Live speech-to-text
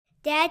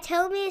Dad,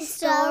 tell me a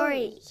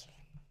story.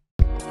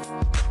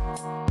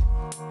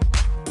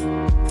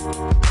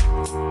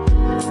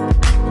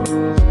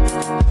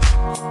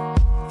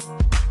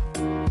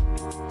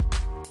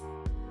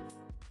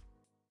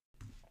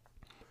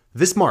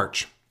 This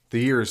March, the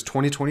year is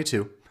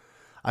 2022,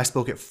 I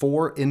spoke at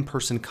 4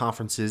 in-person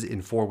conferences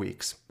in 4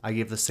 weeks. I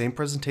gave the same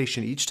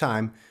presentation each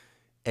time,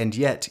 and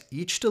yet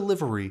each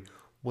delivery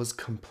was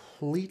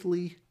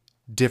completely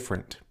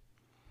different.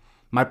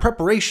 My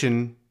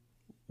preparation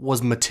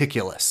was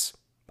meticulous.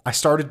 I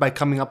started by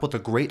coming up with a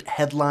great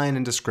headline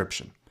and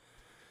description,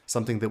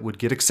 something that would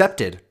get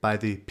accepted by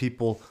the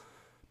people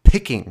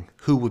picking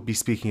who would be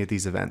speaking at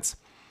these events.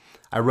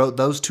 I wrote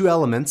those two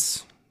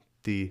elements,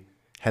 the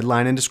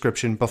headline and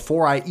description,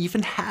 before I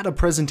even had a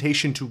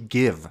presentation to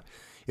give.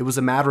 It was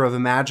a matter of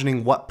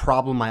imagining what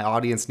problem my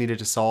audience needed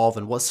to solve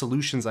and what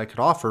solutions I could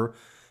offer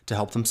to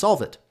help them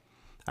solve it.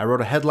 I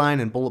wrote a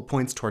headline and bullet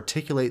points to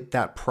articulate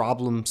that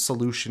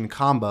problem-solution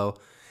combo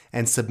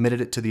and submitted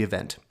it to the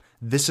event.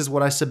 This is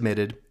what I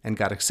submitted and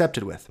got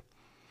accepted with.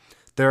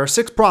 There are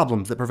 6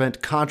 problems that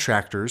prevent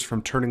contractors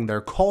from turning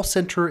their call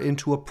center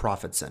into a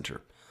profit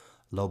center.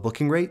 Low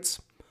booking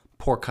rates,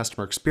 poor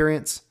customer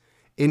experience,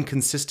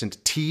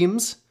 inconsistent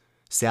teams.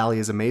 Sally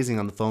is amazing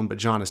on the phone, but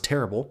John is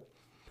terrible.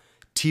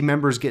 Team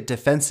members get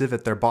defensive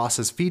at their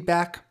boss's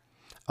feedback.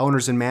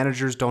 Owners and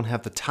managers don't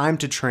have the time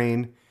to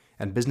train,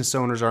 and business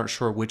owners aren't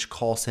sure which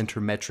call center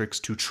metrics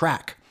to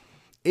track.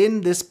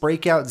 In this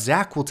breakout,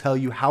 Zach will tell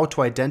you how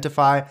to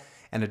identify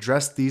and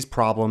address these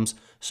problems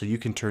so you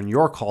can turn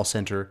your call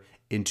center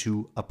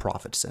into a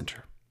profit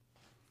center.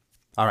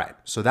 All right,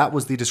 so that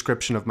was the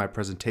description of my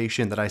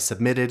presentation that I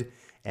submitted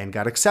and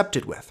got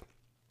accepted with.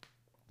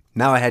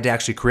 Now I had to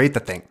actually create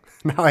the thing.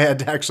 Now I had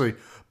to actually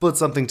put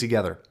something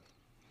together.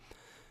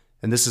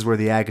 And this is where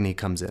the agony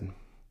comes in.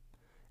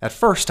 At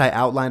first, I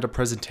outlined a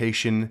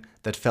presentation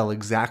that fell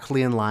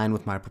exactly in line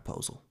with my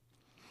proposal.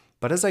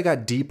 But as I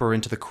got deeper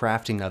into the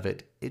crafting of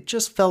it, it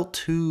just felt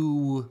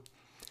too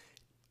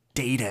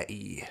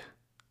data-y,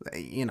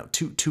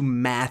 too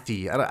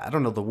mathy. I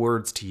don't know the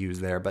words to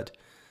use there, but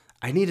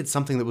I needed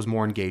something that was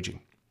more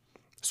engaging.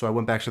 So I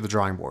went back to the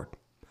drawing board.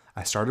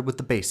 I started with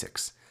the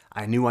basics.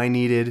 I knew I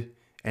needed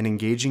an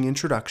engaging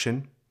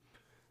introduction,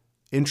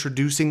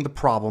 introducing the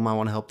problem I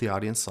want to help the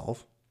audience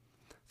solve,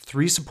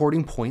 3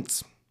 supporting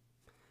points,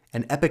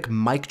 an epic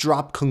mic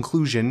drop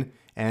conclusion,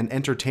 and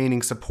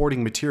entertaining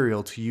supporting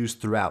material to use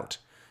throughout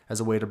as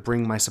a way to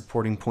bring my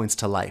supporting points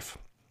to life.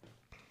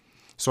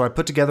 So I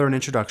put together an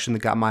introduction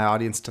that got my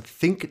audience to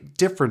think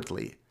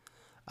differently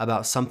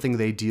about something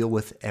they deal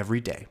with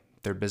every day,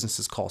 their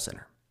business's call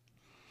center.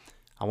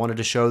 I wanted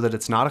to show that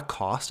it's not a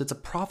cost, it's a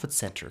profit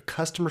center.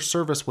 Customer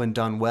service, when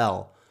done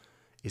well,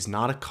 is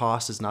not a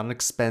cost, it's not an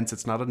expense,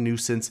 it's not a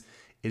nuisance.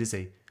 It is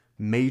a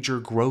major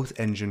growth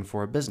engine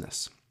for a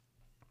business.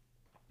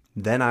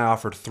 Then I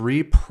offered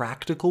 3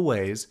 practical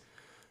ways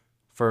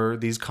for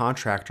these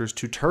contractors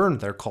to turn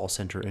their call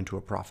center into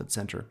a profit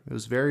center. It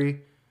was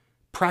very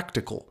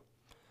practical.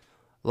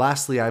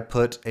 Lastly, I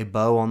put a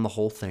bow on the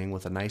whole thing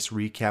with a nice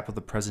recap of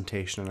the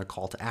presentation and a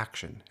call to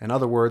action. In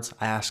other words,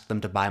 I asked them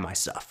to buy my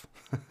stuff.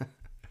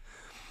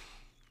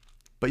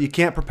 But you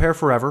can't prepare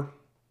forever.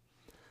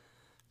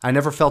 I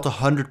never felt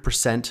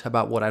 100%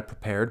 about what I'd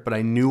prepared, but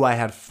I knew I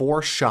had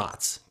 4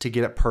 shots to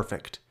get it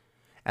perfect.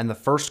 And the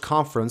first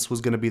conference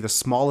was going to be the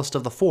smallest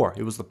of the 4.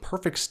 It was the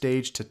perfect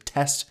stage to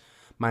test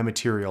my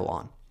material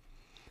on.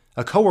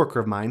 A coworker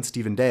of mine,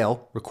 Stephen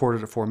Dale,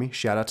 recorded it for me.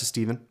 Shout out to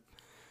Stephen.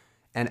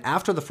 And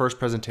after the first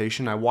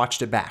presentation, I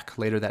watched it back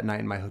later that night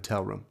in my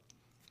hotel room.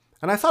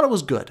 And I thought it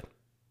was good,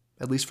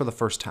 at least for the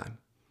first time.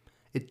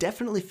 It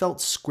definitely felt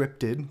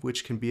scripted,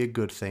 which can be a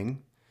good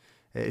thing.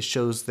 It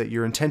shows that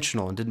you're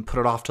intentional and didn't put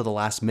it off to the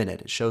last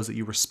minute. It shows that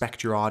you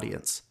respect your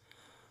audience.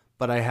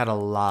 But I had a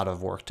lot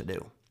of work to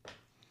do.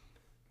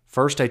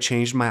 First, I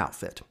changed my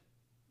outfit.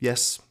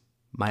 Yes,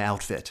 my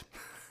outfit.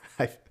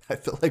 I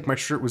felt like my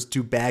shirt was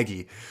too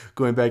baggy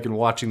going back and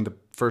watching the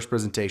first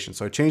presentation,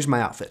 so I changed my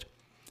outfit.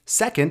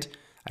 Second,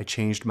 I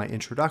changed my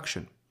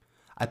introduction.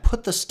 I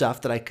put the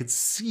stuff that I could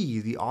see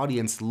the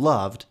audience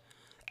loved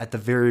at the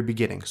very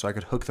beginning so I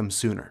could hook them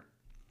sooner.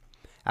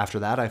 After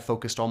that, I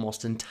focused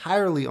almost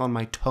entirely on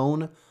my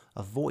tone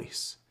of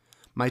voice.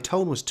 My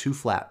tone was too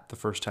flat the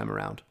first time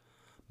around,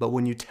 but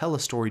when you tell a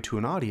story to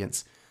an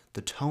audience,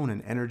 the tone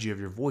and energy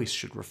of your voice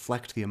should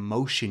reflect the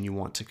emotion you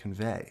want to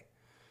convey.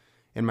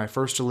 In my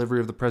first delivery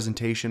of the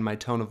presentation, my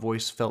tone of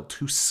voice felt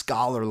too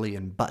scholarly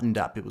and buttoned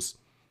up. It was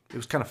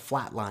kind of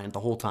flatlined the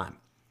whole time.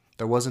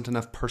 There wasn't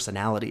enough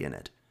personality in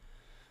it.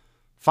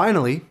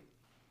 Finally,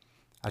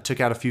 I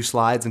took out a few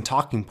slides and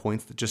talking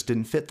points that just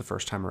didn't fit the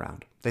first time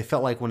around. They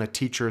felt like when a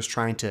teacher is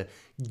trying to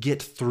get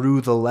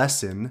through the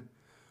lesson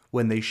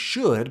when they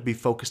should be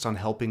focused on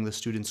helping the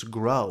students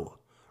grow,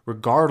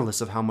 regardless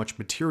of how much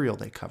material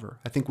they cover.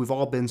 I think we've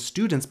all been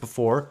students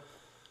before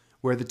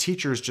where the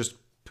teacher is just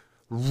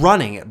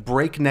running at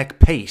breakneck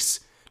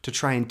pace to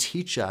try and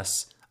teach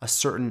us a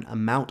certain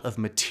amount of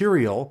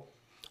material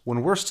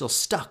when we're still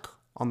stuck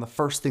on the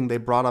first thing they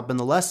brought up in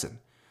the lesson.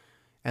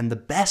 And the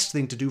best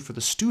thing to do for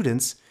the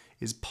students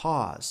is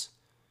pause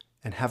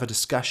and have a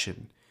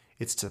discussion.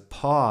 It's to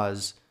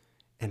pause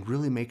and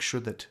really make sure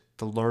that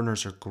the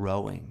learners are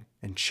growing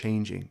and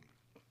changing.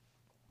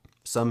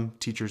 Some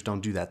teachers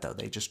don't do that though.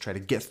 They just try to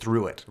get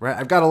through it, right?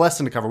 I've got a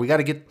lesson to cover. We got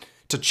to get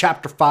to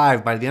chapter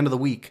 5 by the end of the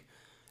week.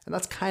 And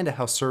that's kind of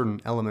how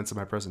certain elements of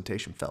my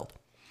presentation felt.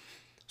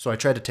 So I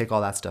tried to take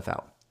all that stuff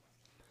out.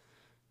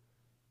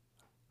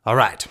 All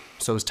right,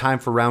 so it was time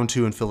for round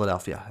 2 in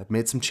Philadelphia. I've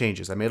made some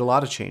changes. I made a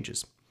lot of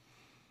changes.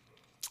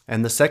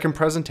 And the second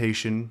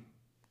presentation,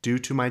 due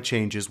to my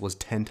changes, was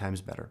 10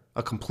 times better.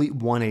 A complete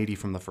 180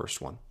 from the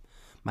first one.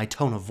 My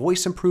tone of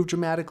voice improved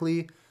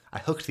dramatically. I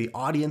hooked the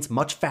audience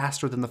much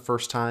faster than the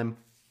first time.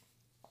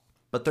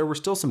 But there were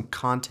still some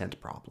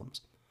content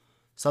problems.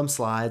 Some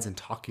slides and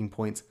talking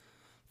points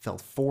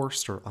felt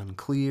forced or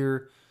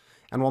unclear.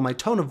 And while my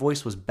tone of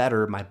voice was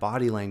better, my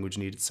body language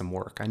needed some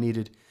work. I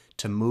needed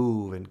to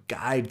move and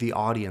guide the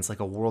audience like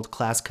a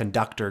world-class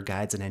conductor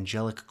guides an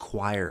angelic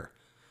choir.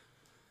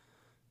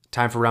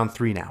 Time for round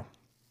 3 now.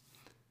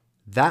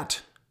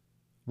 That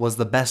was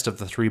the best of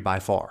the 3 by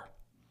far.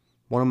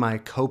 One of my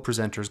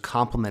co-presenters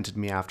complimented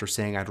me after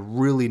saying I'd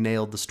really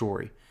nailed the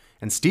story.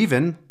 And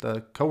Steven,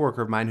 the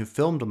coworker of mine who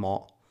filmed them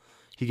all,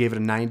 he gave it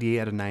a 98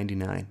 out of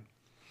 99.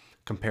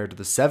 Compared to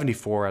the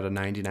 74 out of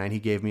 99 he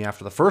gave me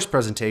after the first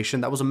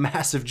presentation, that was a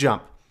massive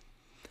jump.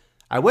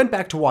 I went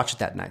back to watch it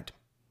that night.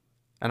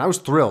 And I was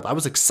thrilled. I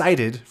was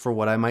excited for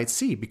what I might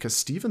see because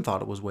Steven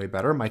thought it was way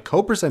better. My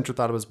co-presenter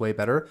thought it was way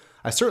better.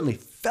 I certainly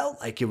felt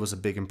like it was a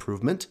big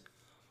improvement.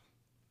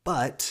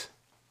 But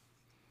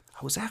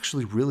I was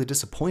actually really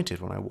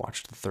disappointed when I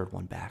watched the third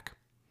one back.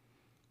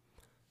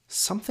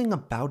 Something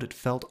about it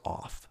felt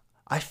off.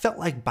 I felt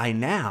like by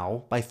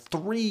now, by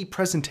 3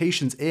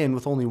 presentations in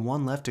with only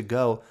 1 left to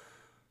go,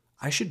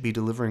 I should be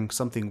delivering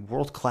something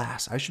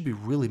world-class. I should be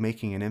really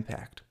making an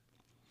impact.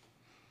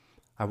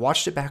 I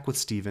watched it back with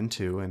Steven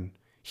too, and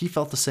he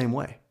felt the same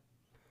way.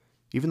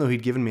 Even though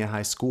he'd given me a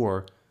high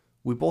score,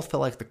 we both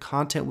felt like the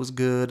content was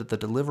good, the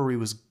delivery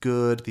was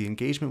good, the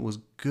engagement was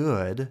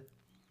good,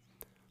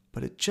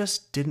 but it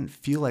just didn't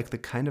feel like the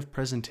kind of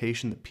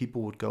presentation that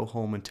people would go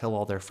home and tell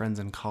all their friends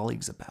and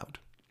colleagues about.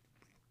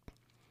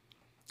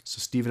 So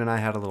Steven and I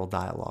had a little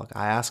dialogue.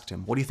 I asked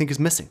him, "What do you think is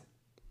missing?"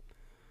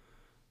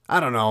 "I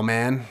don't know,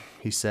 man,"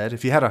 he said.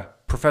 "If you had a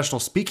professional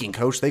speaking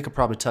coach, they could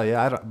probably tell you,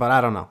 but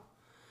I don't know."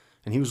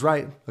 And he was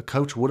right. A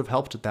coach would have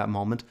helped at that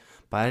moment,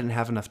 but I didn't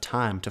have enough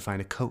time to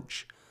find a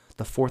coach.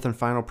 The 4th and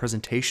final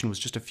presentation was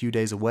just a few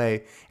days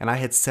away, and I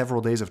had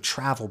several days of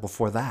travel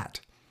before that.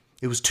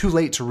 It was too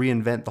late to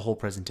reinvent the whole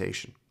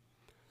presentation.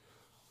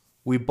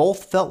 We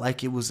both felt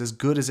like it was as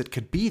good as it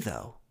could be,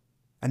 though.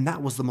 And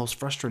that was the most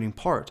frustrating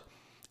part,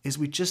 is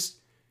we just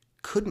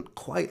couldn't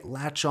quite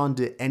latch on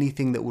to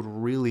anything that would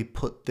really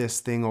put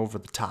this thing over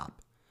the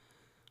top.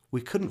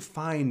 We couldn't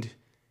find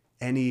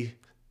any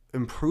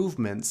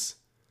improvements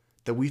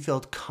that we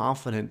felt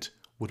confident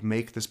would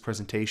make this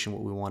presentation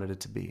what we wanted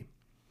it to be.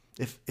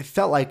 It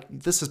felt like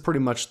this is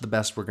pretty much the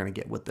best we're going to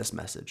get with this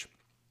message.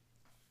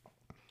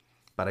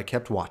 But I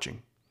kept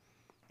watching.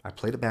 I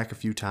played it back a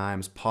few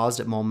times, paused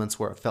at moments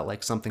where it felt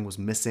like something was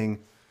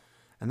missing,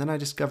 and then I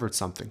discovered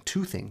something.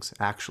 2 things,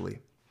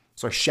 actually.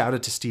 So I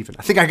shouted to Steven,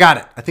 I think I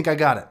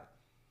got it.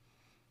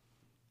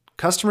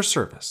 Customer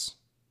service.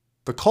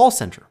 The call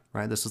center,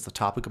 right? This is the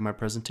topic of my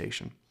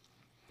presentation.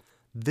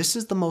 This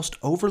is the most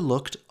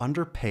overlooked,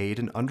 underpaid,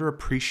 and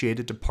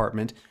underappreciated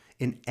department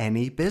in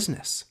any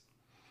business.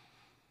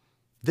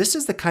 This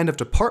is the kind of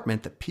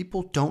department that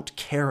people don't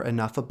care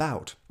enough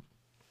about.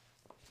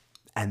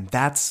 And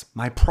that's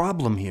my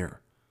problem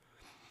here.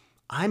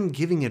 I'm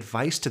giving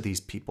advice to these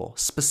people,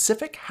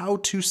 specific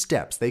how-to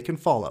steps they can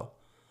follow,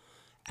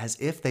 as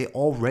if they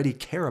already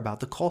care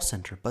about the call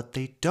center, but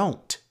they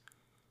don't.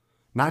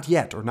 Not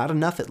yet, or not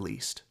enough at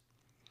least.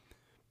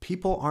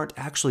 People aren't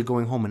actually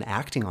going home and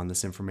acting on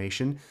this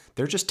information.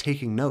 They're just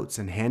taking notes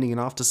and handing it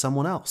off to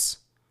someone else.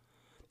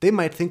 They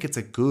might think it's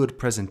a good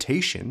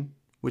presentation,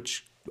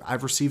 which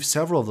I've received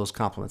several of those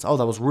compliments. "Oh,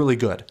 that was really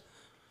good."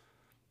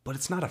 But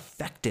it's not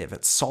effective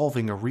at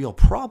solving a real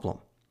problem.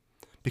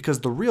 Because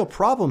the real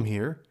problem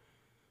here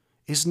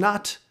is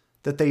not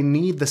that they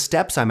need the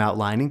steps I'm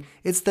outlining.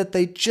 It's that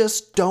they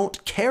just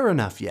don't care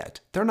enough yet.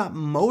 They're not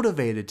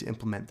motivated to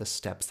implement the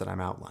steps that I'm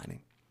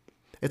outlining.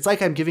 It's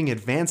like I'm giving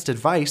advanced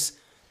advice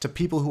to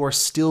people who are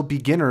still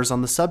beginners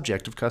on the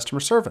subject of customer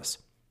service.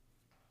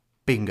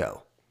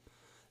 Bingo.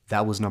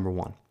 That was number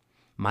 1.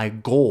 My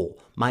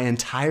goal, my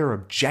entire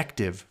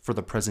objective for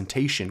the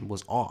presentation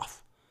was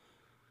off.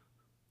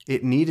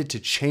 It needed to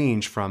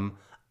change from,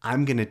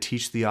 I'm going to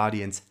teach the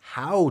audience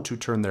how to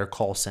turn their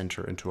call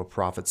center into a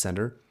profit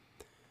center,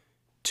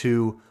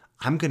 to,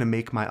 I'm going to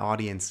make my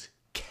audience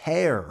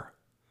care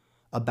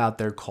about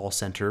their call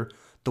center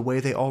the way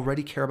they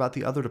already care about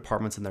the other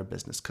departments in their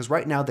business. Because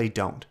right now they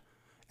don't.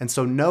 And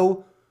so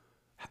no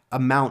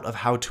amount of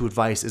how-to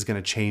advice is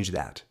going to change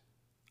that.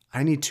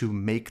 I need to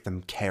make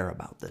them care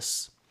about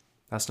this.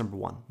 That's number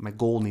 1. My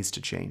goal needs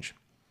to change.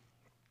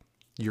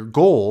 Your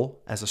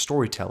goal as a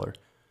storyteller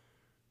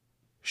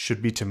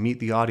should be to meet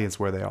the audience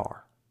where they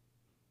are,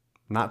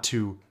 not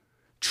to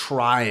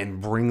try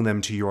and bring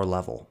them to your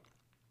level.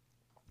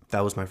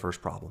 That was my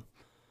first problem.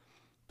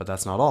 But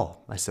that's not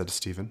all, I said to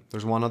Stephen.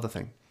 There's one other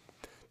thing.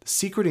 The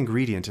secret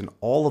ingredient in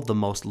all of the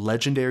most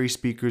legendary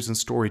speakers and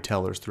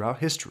storytellers throughout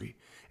history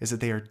is that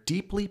they are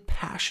deeply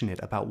passionate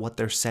about what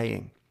they're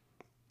saying.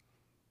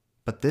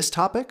 But this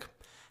topic,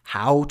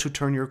 how to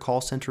turn your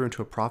call center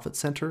into a profit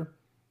center,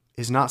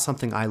 is not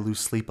something I lose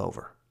sleep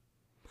over.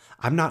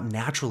 I'm not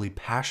naturally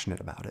passionate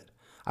about it.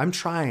 I'm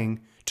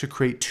trying to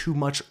create too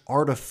much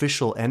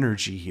artificial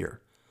energy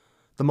here.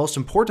 The most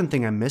important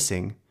thing I'm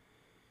missing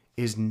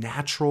is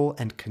natural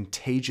and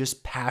contagious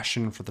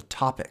passion for the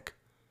topic.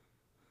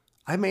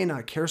 I may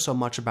not care so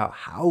much about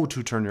how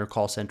to turn your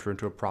call center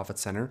into a profit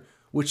center,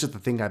 which is the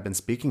thing I've been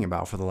speaking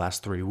about for the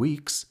last 3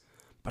 weeks,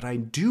 but I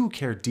do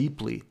care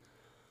deeply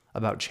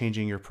about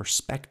changing your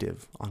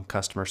perspective on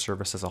customer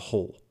service as a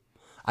whole.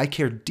 I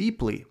care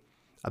deeply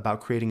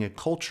about creating a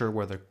culture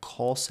where the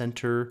call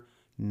center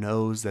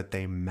knows that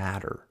they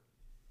matter.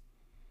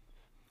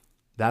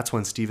 That's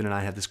when Stephen and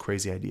I had this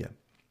crazy idea.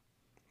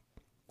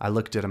 I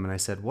looked at him and I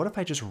said, "What if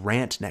I just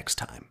rant next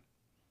time?"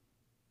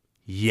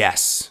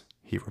 "Yes,"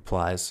 he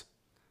replies.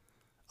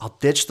 "I'll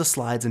ditch the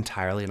slides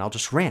entirely and I'll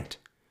just rant."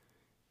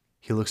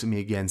 He looks at me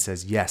again and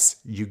says, "Yes,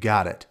 you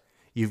got it.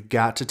 You've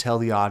got to tell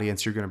the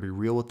audience you're going to be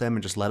real with them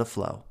and just let it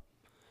flow."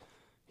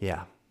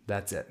 Yeah,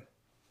 that's it.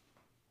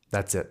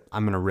 That's it.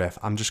 I'm going to riff.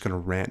 I'm just going to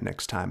rant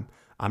next time.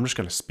 I'm just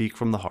going to speak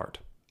from the heart.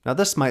 Now,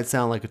 this might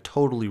sound like a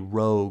totally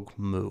rogue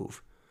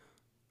move.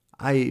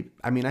 I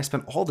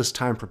spent all this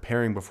time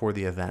preparing before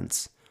the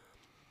events.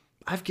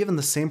 I've given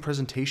the same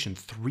presentation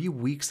 3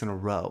 weeks in a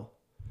row.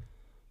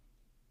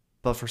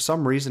 But for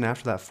some reason,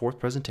 after that 4th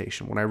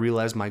presentation, when I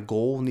realized my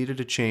goal needed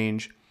to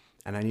change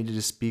and I needed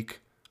to speak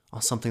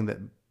on something that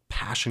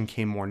passion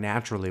came more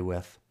naturally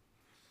with,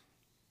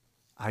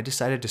 I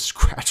decided to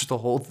scratch the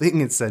whole thing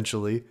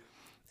essentially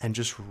and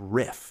just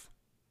riff.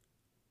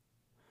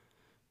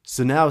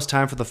 So now it's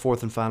time for the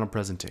 4th and final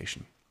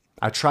presentation.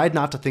 I tried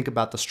not to think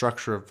about the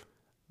structure of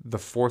the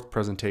 4th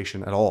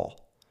presentation at all.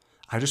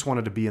 I just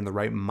wanted to be in the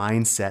right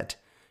mindset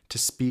to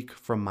speak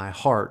from my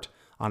heart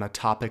on a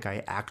topic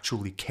I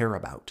actually care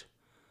about.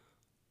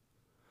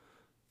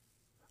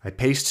 I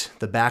paced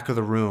the back of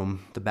the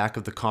room, the back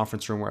of the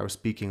conference room where I was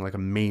speaking like a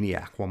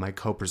maniac while my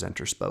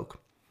co-presenter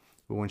spoke.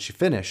 But when she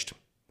finished,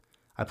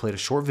 I played a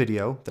short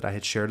video that I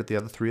had shared at the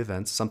other 3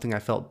 events, something I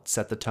felt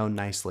set the tone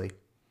nicely.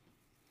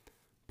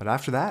 But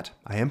after that,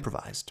 I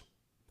improvised.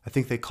 I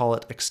think they call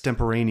it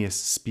extemporaneous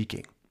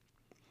speaking.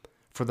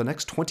 For the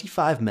next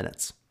 25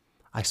 minutes,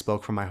 I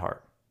spoke from my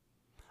heart.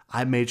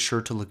 I made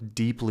sure to look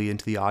deeply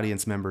into the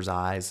audience members'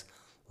 eyes,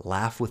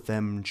 laugh with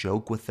them,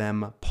 joke with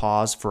them,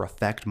 pause for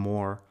effect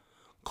more,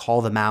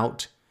 call them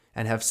out,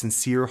 and have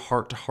sincere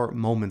heart-to-heart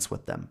moments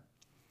with them.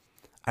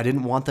 I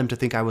didn't want them to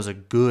think I was a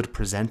good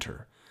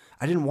presenter.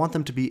 I didn't want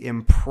them to be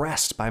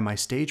impressed by my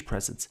stage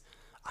presence.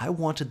 I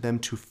wanted them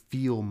to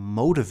feel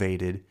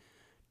motivated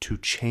to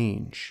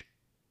change.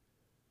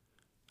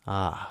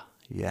 Ah,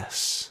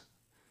 yes.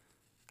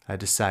 I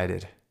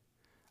decided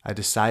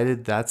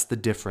that's the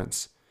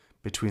difference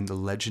between the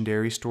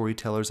legendary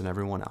storytellers and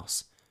everyone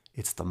else.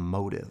 It's the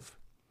motive.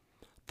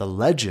 The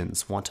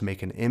legends want to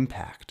make an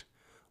impact,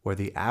 where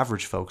the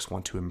average folks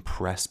want to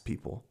impress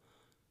people.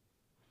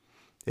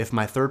 If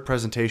my 3rd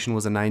presentation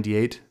was a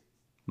 98,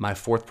 my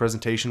 4th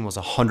presentation was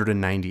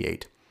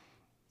 198.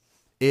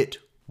 It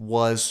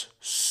was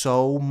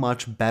so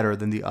much better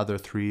than the other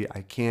 3,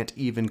 I can't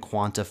even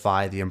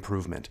quantify the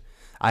improvement.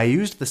 I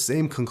used the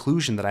same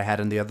conclusion that I had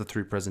in the other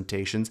 3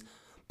 presentations,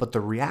 but the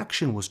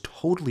reaction was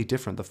totally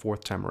different the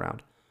 4th time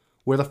around.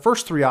 Where the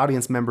first 3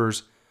 audience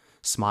members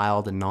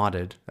smiled and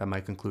nodded at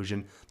my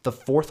conclusion, the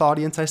 4th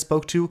audience I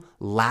spoke to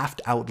laughed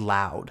out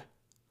loud.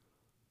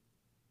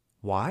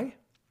 Why?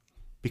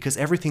 Because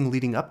everything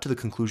leading up to the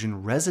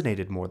conclusion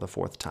resonated more the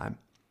 4th time.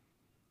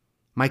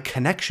 My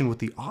connection with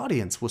the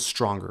audience was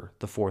stronger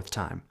the 4th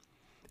time.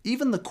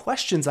 Even the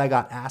questions I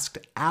got asked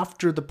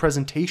after the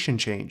presentation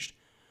changed.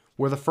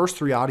 Where the first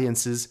 3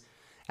 audiences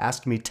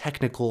asked me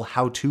technical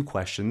how-to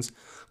questions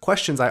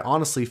I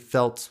honestly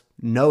felt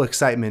no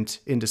excitement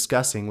in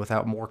discussing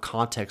without more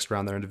context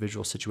around their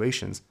individual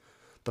situations.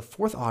 The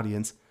 4th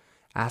audience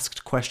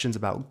asked questions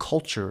about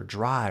culture,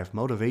 drive,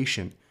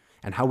 motivation,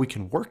 and how we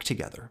can work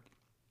together.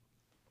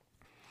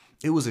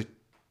 It was a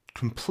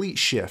complete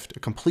shift, a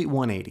complete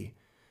 180.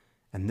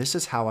 And this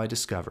is how I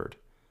discovered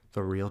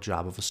the real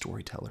job of a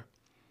storyteller.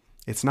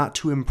 It's not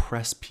to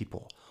impress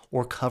people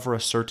or cover a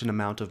certain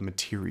amount of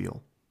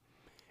material.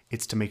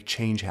 It's to make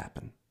change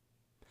happen.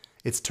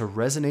 It's to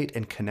resonate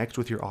and connect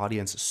with your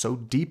audience so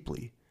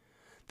deeply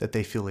that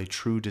they feel a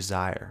true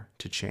desire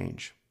to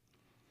change.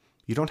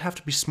 You don't have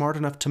to be smart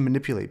enough to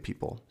manipulate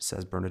people,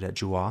 says Bernadette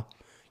Jouat.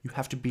 You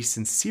have to be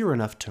sincere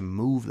enough to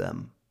move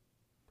them.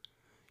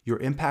 Your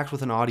impact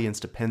with an audience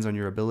depends on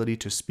your ability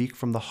to speak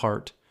from the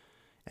heart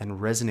and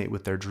resonate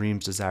with their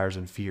dreams, desires,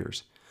 and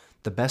fears.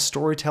 The best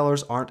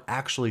storytellers aren't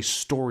actually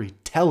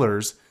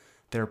storytellers,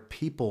 they're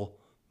people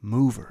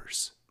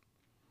movers.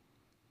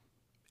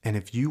 And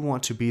if you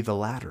want to be the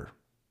latter,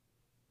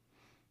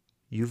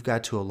 you've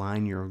got to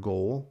align your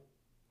goal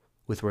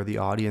with where the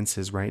audience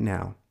is right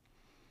now,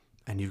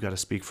 and you've got to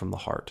speak from the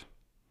heart.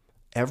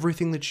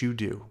 Everything that you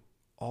do,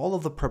 all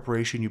of the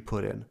preparation you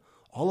put in,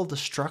 all of the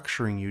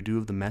structuring you do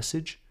of the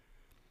message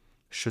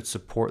should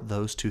support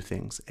those two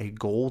things: a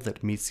goal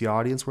that meets the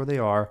audience where they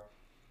are,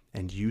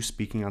 and you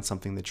speaking on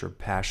something that you're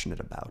passionate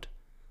about.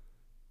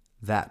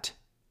 That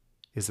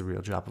is the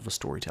real job of a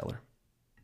storyteller.